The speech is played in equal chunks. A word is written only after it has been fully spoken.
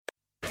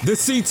The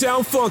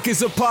C-Town Funk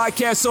is a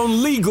podcast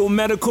on legal,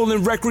 medical,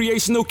 and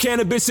recreational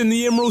cannabis in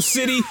the Emerald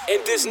City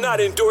and does not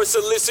endorse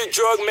illicit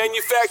drug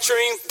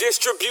manufacturing,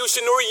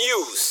 distribution, or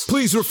use.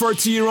 Please refer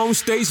to your own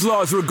state's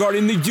laws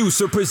regarding the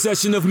use or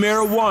possession of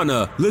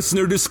marijuana.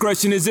 Listener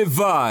discretion is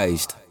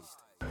advised.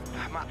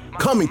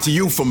 Coming to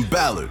you from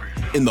Ballard,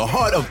 in the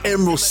heart of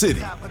Emerald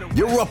City,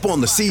 you're up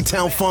on the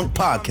C-Town Funk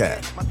Podcast,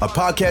 a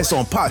podcast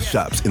on pot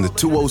shops in the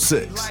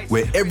 206,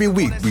 where every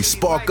week we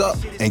spark up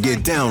and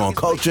get down on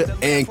culture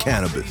and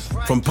cannabis.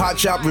 From pot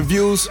shop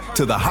reviews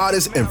to the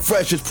hottest and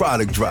freshest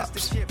product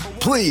drops.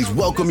 Please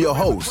welcome your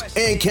host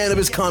and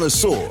cannabis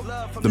connoisseur,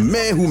 the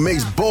man who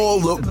makes ball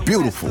look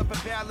beautiful,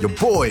 your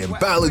boy in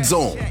Ballard's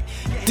own,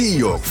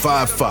 D-York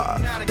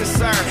 55.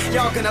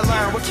 Y'all gonna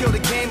learn, we'll kill the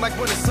game like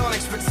when the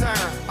Sonics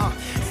return.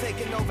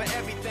 Taking over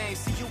everything,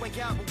 see you ain't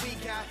got what we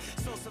got.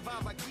 So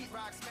survive like Heat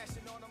Rock,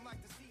 smashing on them like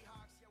the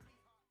Seahawks.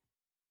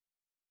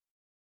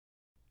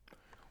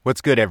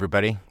 What's good,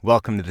 everybody?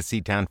 Welcome to the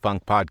C-Town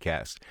Funk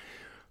Podcast.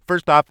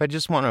 First off, I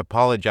just want to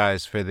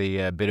apologize for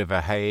the bit of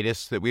a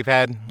hiatus that we've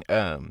had.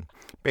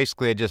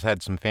 Basically, I just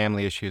had some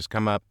family issues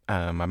come up.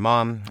 My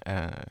mom,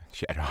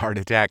 she had a heart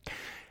attack.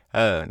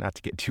 Not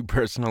to get too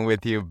personal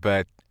with you,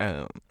 but,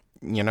 it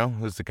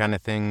was the kind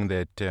of thing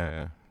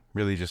that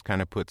really just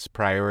kind of puts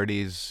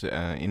priorities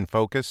in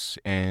focus.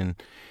 And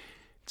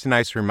it's a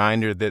nice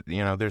reminder that,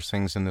 there's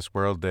things in this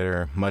world that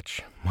are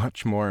much,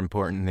 much more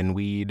important than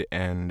weed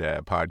and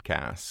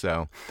podcasts.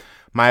 So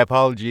my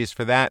apologies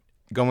for that.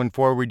 Going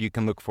forward, you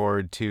can look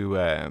forward to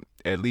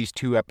at least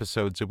 2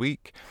 episodes a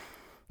week.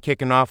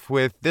 Kicking off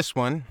with this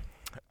one.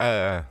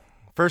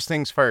 First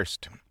things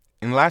first.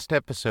 In the last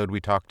episode,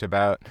 we talked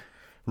about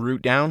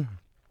Root Down,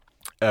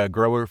 a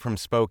grower from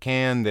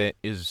Spokane that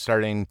is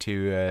starting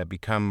to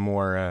become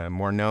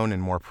more known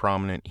and more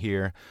prominent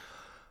here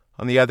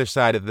on the other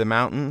side of the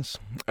mountains.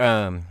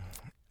 I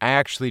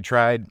actually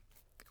tried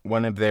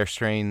one of their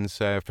strains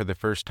for the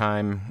first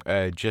time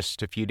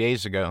just a few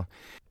days ago.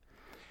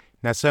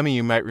 Now, some of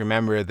you might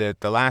remember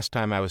that the last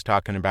time I was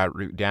talking about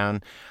Root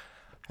Down,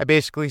 I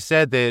basically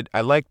said that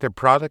I liked their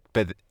product,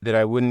 but that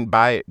I wouldn't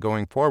buy it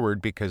going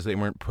forward because they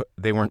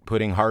weren't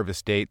putting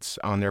harvest dates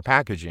on their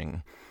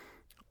packaging.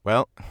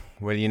 Well,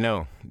 what do you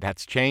know?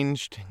 That's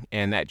changed,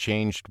 and that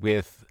changed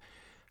with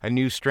a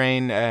new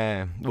strain.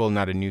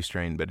 Not a new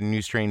strain, but a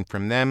new strain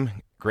from them,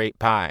 Great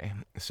Pie.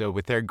 So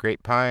with their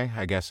Great Pie,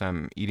 I guess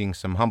I'm eating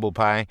some humble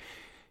pie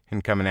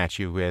and coming at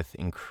you with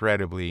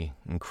incredibly,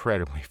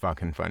 incredibly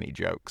fucking funny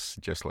jokes,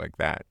 just like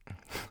that.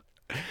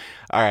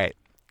 All right,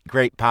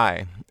 Great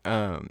Pie.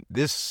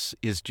 This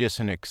is just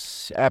an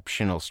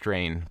exceptional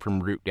strain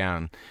from Root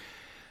Down.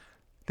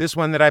 This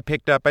one that I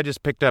picked up, I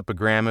just picked up a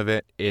gram of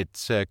it.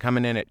 It's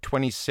coming in at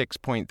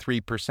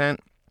 26.3%.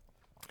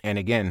 And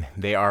again,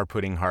 they are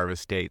putting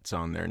harvest dates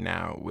on there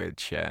now,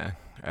 which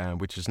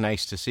is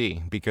nice to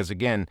see. Because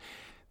again,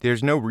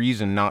 there's no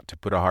reason not to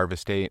put a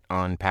harvest date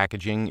on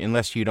packaging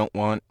unless you don't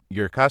want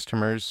your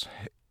customers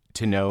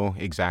to know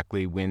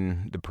exactly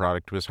when the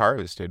product was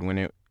harvested, when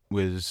it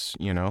was,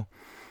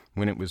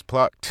 when it was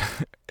plucked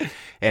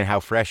and how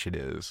fresh it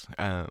is.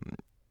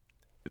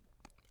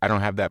 I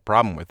don't have that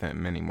problem with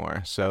them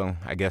anymore, so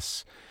I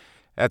guess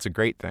that's a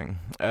great thing.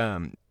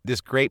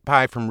 This Great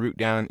Pie from Root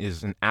Down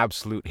is an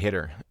absolute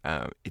hitter.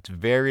 It's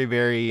very,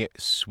 very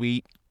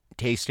sweet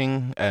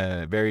tasting,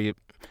 very,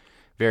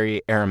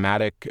 very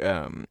aromatic.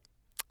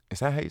 Is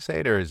that how you say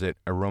it, or is it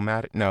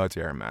aromatic? No, it's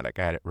aromatic.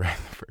 I had it right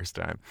the first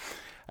time.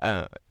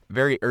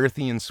 Very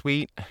earthy and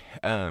sweet.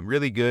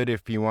 Really good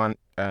if you want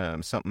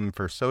something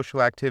for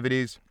social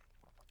activities.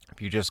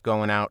 If you're just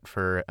going out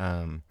for,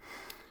 an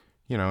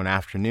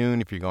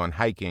afternoon, if you're going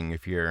hiking,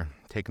 if you're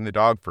taking the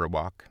dog for a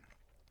walk.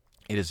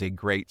 It is a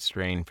great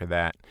strain for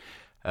that.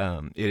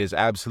 It is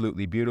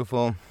absolutely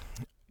beautiful,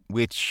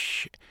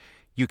 which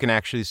you can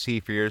actually see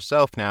for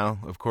yourself now,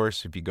 of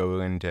course, if you go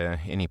into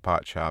any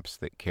pot shops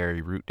that carry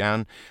Root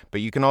Down.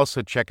 But you can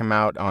also check them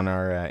out on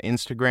our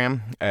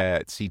Instagram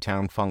at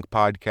C-Town Funk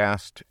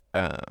Podcast.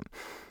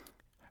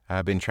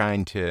 I've been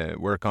trying to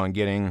work on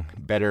getting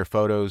better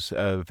photos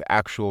of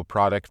actual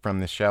product from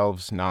the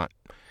shelves, not,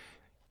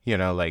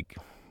 like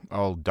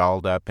all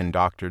dolled up and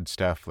doctored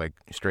stuff, like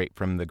straight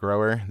from the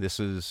grower.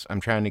 I'm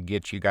trying to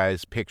get you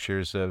guys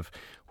pictures of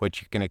what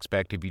you can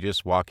expect if you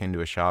just walk into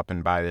a shop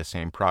and buy the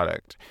same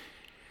product.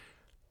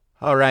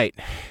 All right,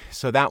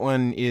 so that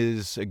one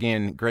is,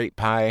 again, Great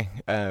Pie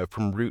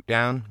from Root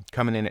Down,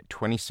 coming in at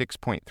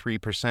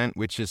 26.3%,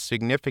 which is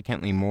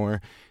significantly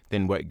more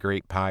than what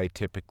Great Pie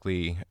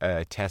typically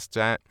tests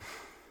at.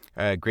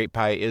 Great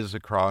Pie is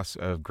a cross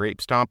of Grape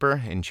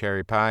Stomper and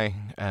Cherry Pie.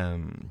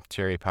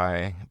 Cherry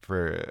Pie,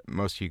 for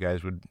most of you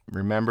guys would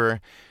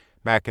remember,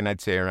 back in, I'd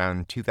say,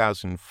 around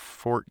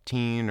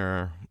 2014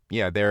 or,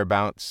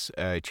 thereabouts,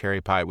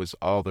 Cherry Pie was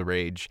all the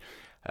rage.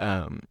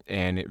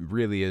 And it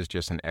really is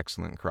just an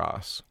excellent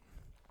cross.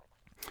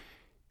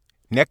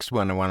 Next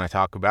one I want to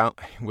talk about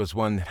was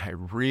one that I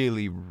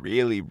really,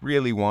 really,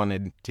 really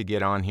wanted to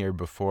get on here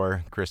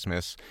before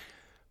Christmas.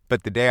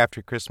 But the day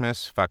after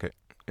Christmas, fuck it.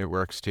 It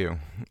works too.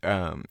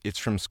 It's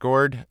from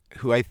Scored,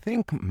 who I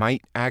think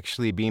might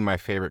actually be my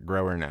favorite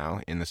grower now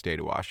in the state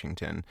of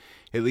Washington,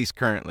 at least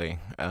currently.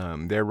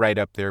 They're right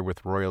up there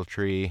with Royal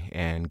Tree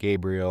and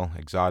Gabriel,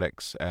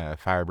 Exotics,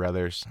 Fire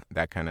Brothers,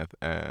 that kind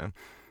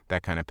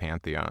of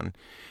pantheon.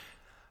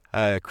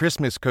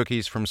 Christmas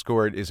cookies from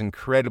Scored is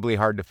incredibly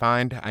hard to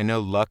find. I know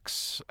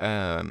Lux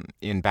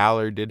in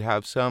Ballard did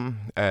have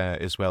some,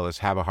 as well as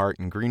Have a Heart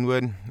in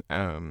Greenwood.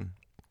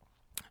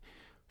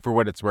 For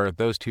what it's worth,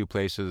 those two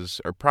places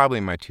are probably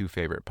my two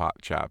favorite pot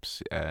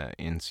shops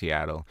in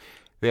Seattle.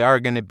 They are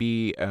going to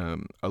be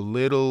a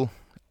little,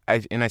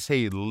 and I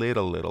say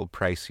little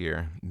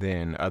pricier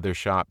than other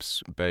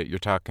shops, but you're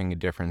talking a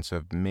difference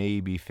of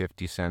maybe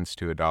 50 cents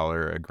to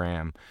 $1 a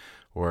gram,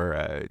 or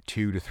 $2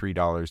 to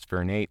 $3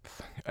 for an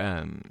eighth,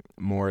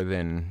 more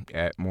than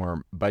at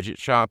more budget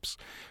shops.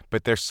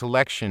 But their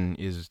selection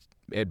is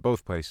at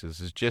both places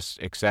is just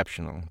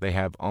exceptional. They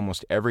have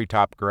almost every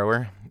top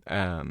grower.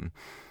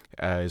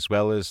 As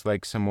well as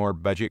like some more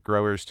budget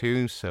growers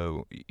too.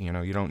 So,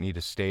 you don't need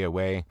to stay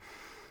away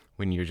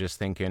when you're just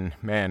thinking,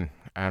 man,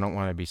 I don't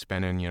want to be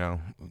spending,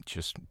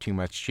 just too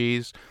much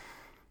cheese.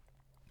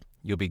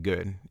 You'll be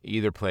good.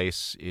 Either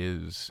place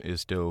is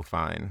still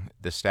fine.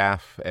 The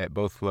staff at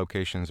both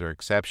locations are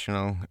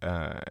exceptional,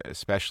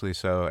 especially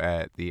so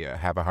at the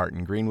Have a Heart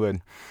in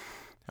Greenwood.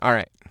 All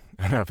right,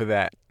 enough of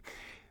that.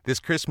 This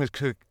Christmas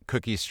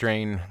cookie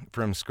strain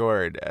from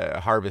Scored,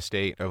 harvest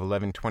date of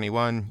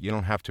 11/21. You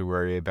don't have to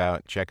worry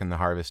about checking the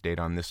harvest date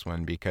on this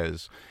one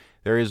because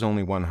there is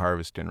only one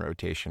harvest in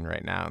rotation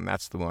right now, and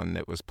that's the one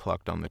that was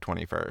plucked on the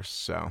 21st.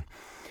 So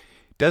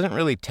it doesn't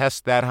really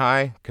test that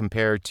high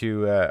compared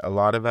to a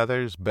lot of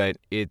others, but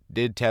it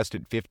did test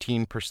at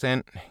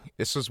 15%.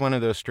 This is one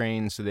of those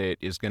strains that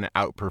is going to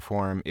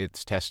outperform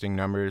its testing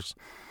numbers.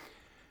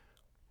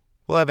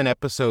 We'll have an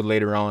episode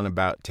later on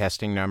about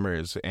testing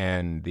numbers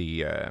and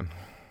the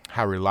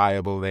how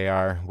reliable they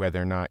are,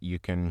 whether or not you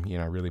can,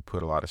 really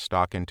put a lot of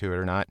stock into it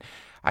or not.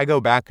 I go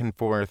back and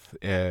forth.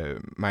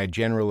 My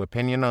general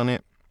opinion on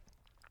it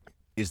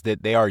is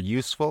that they are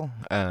useful.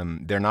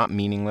 They're not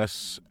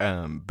meaningless,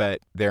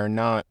 but they're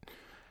not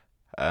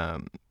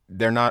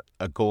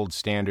a gold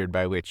standard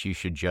by which you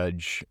should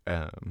judge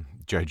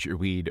your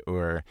weed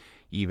or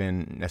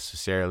even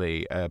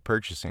necessarily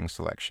purchasing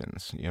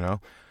selections.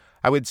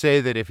 I would say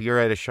that if you're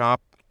at a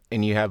shop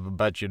and you have a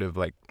budget of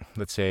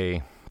let's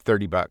say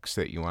 $30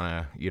 that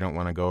you don't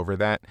want to go over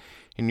that,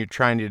 and you're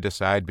trying to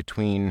decide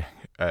between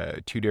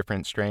two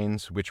different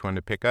strains, which one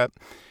to pick up.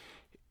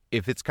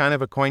 If it's kind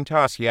of a coin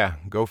toss, yeah,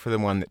 go for the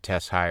one that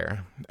tests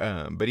higher.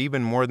 But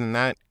even more than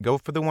that, go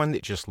for the one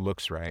that just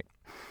looks right.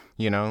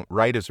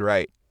 Right is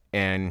right.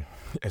 And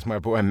as my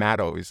boy Matt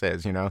always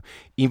says,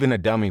 even a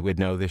dummy would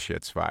know this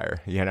shit's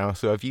fire,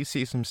 So if you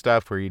see some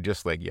stuff where you're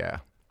just yeah,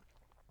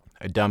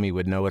 a dummy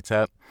would know what's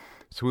up,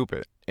 swoop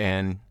it.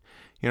 And,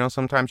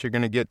 sometimes you're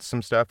going to get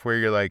some stuff where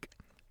you're like,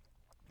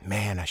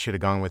 man, I should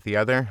have gone with the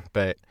other,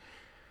 but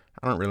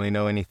I don't really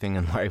know anything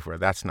in life where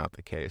that's not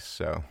the case.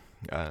 So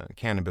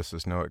cannabis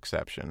is no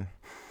exception.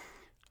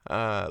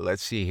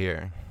 Let's see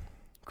here.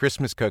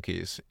 Christmas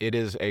cookies. It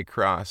is a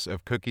cross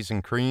of cookies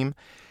and cream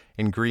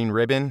and green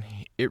ribbon.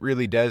 It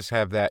really does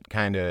have that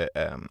kind of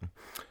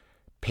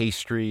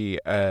pastry,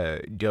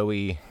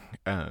 doughy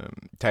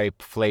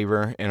type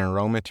flavor and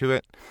aroma to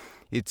it.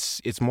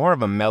 It's more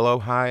of a mellow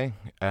high,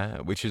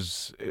 which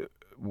is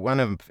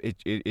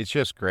it's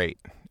just great.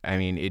 I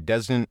mean, it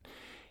doesn't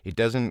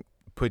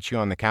put you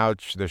on the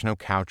couch. There's no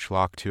couch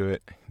lock to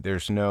it.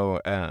 There's no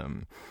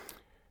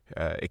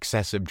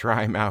excessive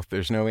dry mouth.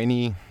 There's no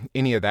any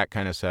of that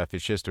kind of stuff.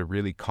 It's just a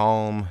really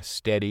calm,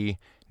 steady,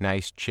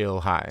 nice,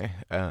 chill high.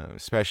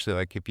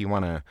 Especially if you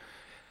want to,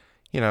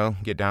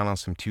 get down on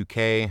some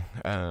 2K,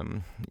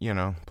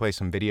 play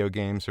some video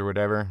games or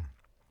whatever.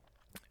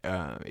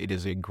 It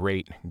is a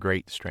great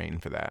strain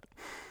for that.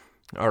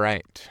 All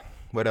right,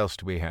 what else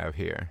do we have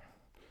here?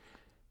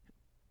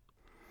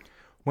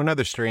 One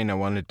other strain I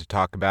wanted to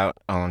talk about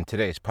on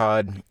today's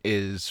pod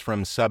is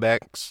from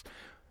Sub-X,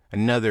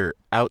 another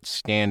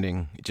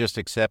outstanding, just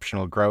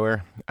exceptional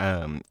grower,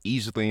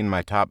 easily in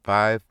my top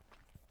 5.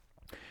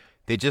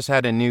 They just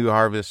had a new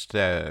harvest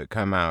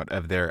come out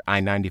of their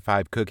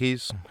I-95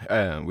 cookies,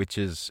 which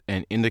is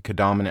an indica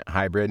dominant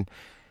hybrid.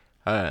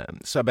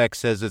 Sub-X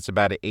says it's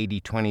about an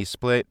 80-20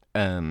 split,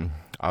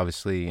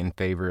 obviously in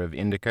favor of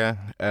indica.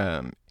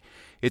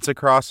 It's a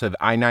cross of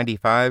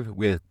I-95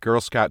 with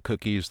Girl Scout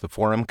Cookies, the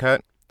Forum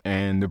Cut,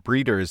 and the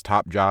breeder is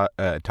Top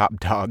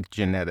Dog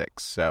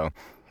Genetics. So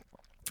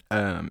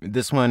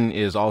this one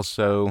is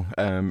also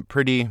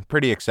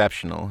pretty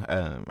exceptional.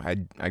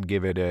 I'd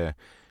give it a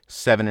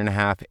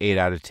 7.5, 8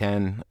 out of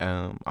 10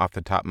 off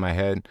the top of my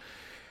head.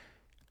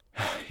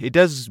 It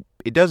does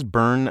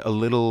burn a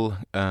little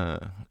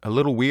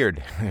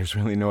weird. There's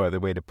really no other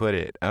way to put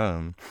it.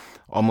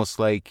 Almost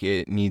like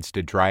it needs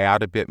to dry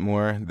out a bit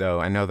more, though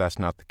I know that's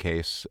not the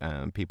case.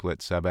 People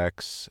at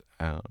Sub-X,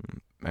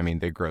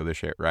 they grow the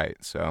shit right.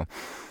 So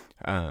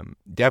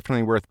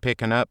Definitely worth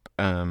picking up.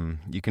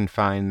 You can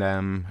find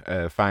them,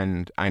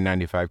 find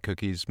I-95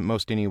 cookies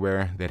most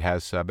anywhere that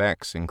has Sub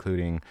X,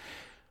 including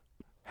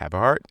Have a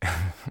Heart.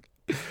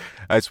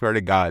 I swear to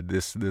God,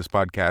 this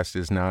podcast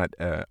is not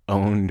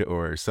owned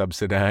or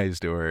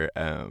subsidized or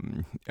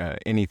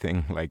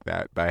anything like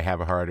that by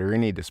Have a Heart or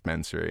any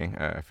dispensary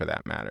for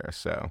that matter.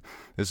 So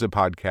this is a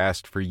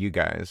podcast for you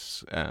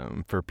guys,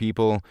 for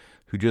people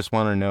who just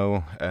want to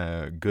know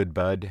good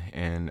bud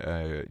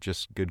and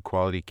just good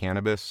quality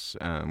cannabis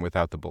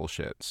without the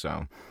bullshit.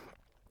 So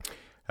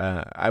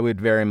I would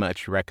very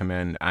much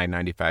recommend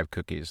I-95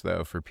 cookies,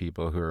 though, for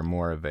people who are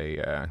more of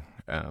a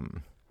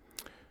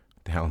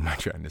the hell am I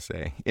trying to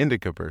say?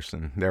 Indica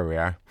person. There we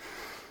are.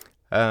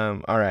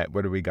 All right,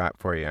 what do we got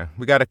for you?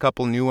 We got a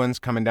couple new ones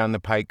coming down the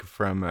pike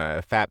from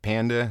Fat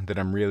Panda that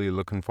I'm really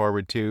looking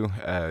forward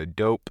to.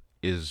 Dope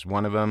is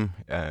one of them.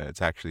 It's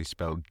actually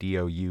spelled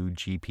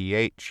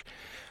DOUGPH.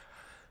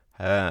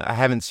 I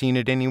haven't seen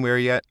it anywhere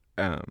yet,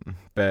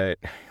 but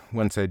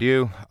once I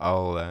do,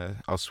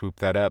 I'll swoop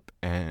that up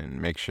and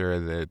make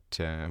sure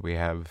that we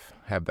have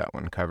that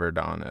one covered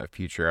on a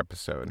future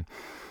episode.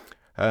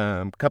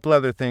 A couple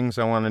other things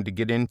I wanted to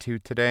get into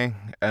today.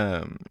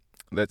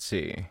 Let's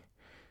see.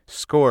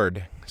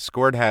 Scored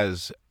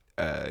has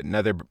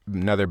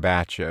another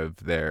batch of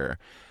their,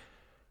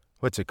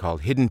 what's it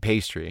called? Hidden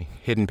pastry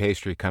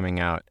coming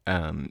out.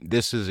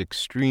 This is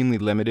extremely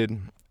limited.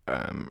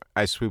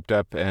 I swooped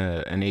up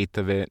an eighth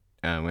of it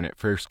when it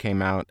first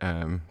came out,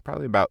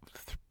 probably about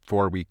 3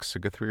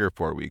 or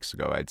 4 weeks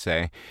ago, I'd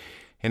say.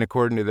 And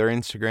according to their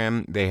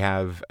Instagram, they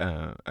have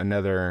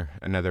another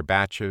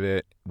batch of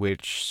it,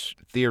 which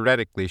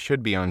theoretically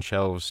should be on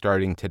shelves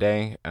starting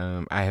today.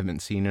 I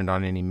haven't seen it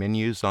on any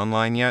menus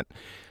online yet,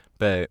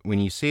 but when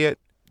you see it,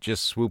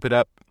 just swoop it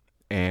up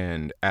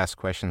and ask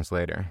questions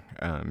later.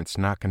 It's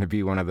not going to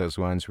be one of those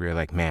ones where you're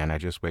like, man, I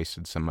just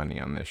wasted some money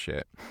on this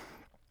shit.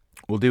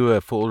 We'll do a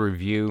full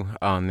review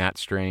on that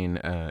strain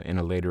in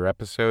a later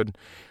episode,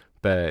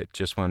 but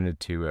just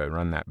wanted to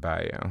run that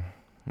by you.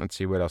 Let's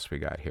see what else we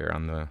got here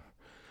on the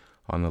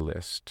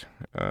list.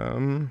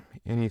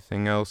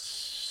 Anything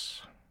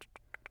else?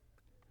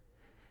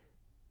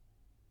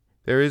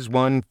 There is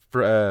one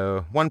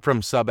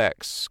from Sub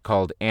X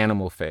called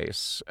Animal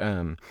Face.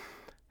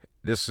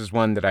 This is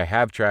one that I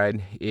have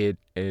tried. It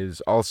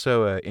is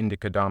also an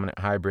indica dominant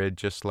hybrid,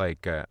 just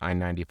like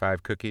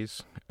I-95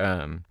 cookies.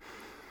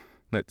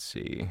 Let's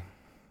see.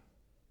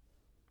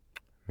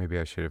 Maybe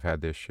I should have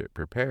had this shit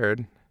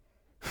prepared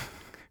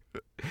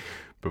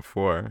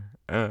before.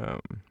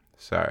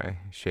 Sorry,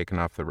 shaking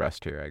off the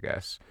rust here, I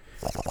guess.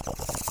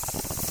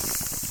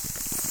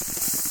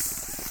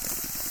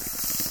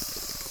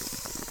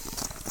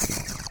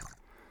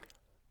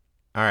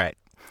 All right,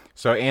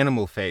 so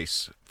Animal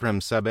Face from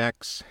Sub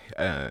X.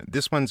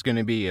 This one's going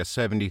to be a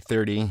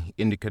 70-30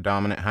 indica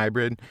dominant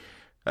hybrid.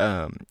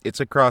 It's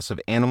a cross of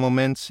Animal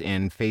Mints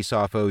and Face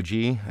Off OG,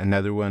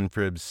 another one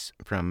from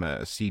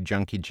Seed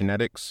Junkie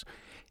Genetics.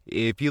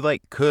 If you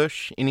like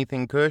Kush,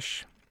 anything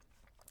Kush,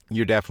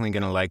 you're definitely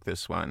going to like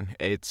this one.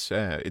 It's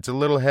a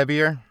little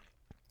heavier,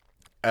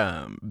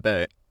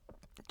 but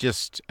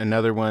just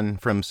another one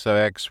from Sub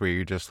X where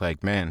you're just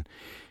like, man,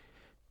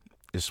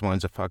 this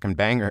one's a fucking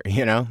banger,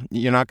 you know?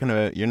 You're not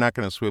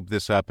gonna swoop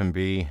this up and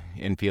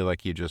feel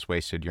like you just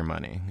wasted your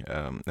money.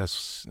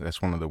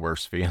 That's one of the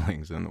worst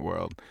feelings in the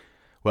world.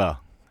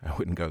 Well, I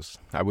wouldn't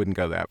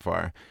go that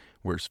far.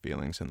 Worst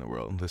feelings in the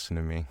world. Listen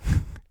to me.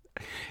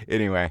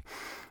 Anyway.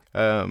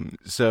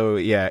 So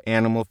yeah,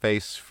 Animal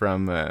Face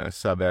from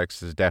Sub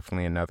X is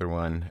definitely another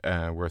one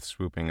worth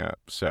swooping up.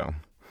 So,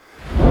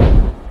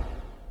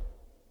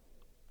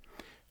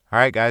 all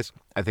right, guys,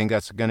 I think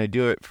that's gonna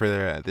do it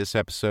for this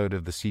episode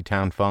of the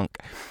C-Town Funk.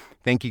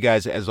 Thank you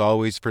guys, as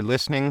always, for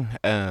listening.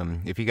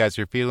 If you guys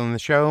are feeling the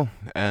show,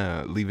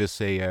 leave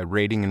us a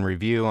rating and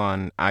review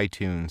on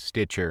iTunes,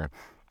 Stitcher,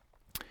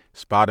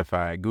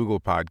 Spotify, Google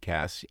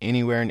Podcasts,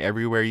 anywhere and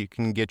everywhere you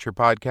can get your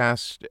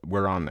podcast.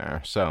 We're on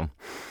there. So.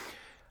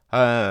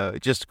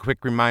 Just a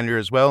quick reminder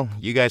as well,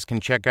 you guys can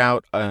check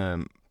out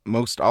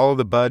most all of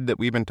the bud that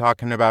we've been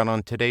talking about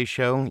on today's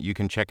show. You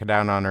can check it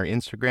out on our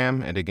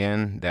Instagram, and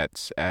again,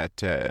 that's at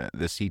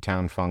the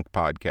C-Town Funk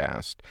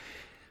Podcast.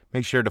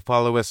 Make sure to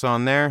follow us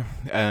on there.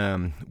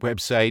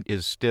 Website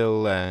is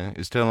still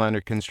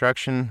under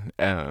construction,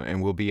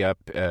 and will be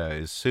up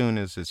as soon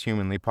as it's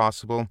humanly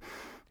possible.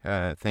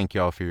 Thank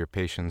you all for your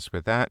patience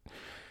with that.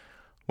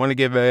 Want to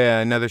give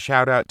another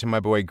shout out to my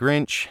boy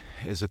Grinch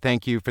as a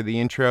thank you for the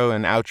intro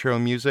and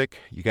outro music.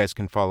 You guys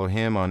can follow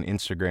him on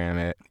Instagram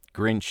at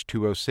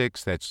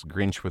Grinch206. That's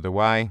Grinch with a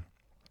Y.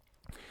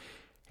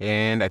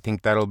 And I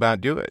think that'll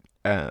about do it.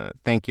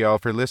 Thank you all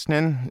for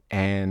listening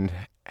and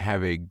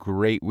have a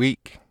great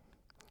week.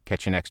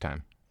 Catch you next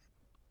time.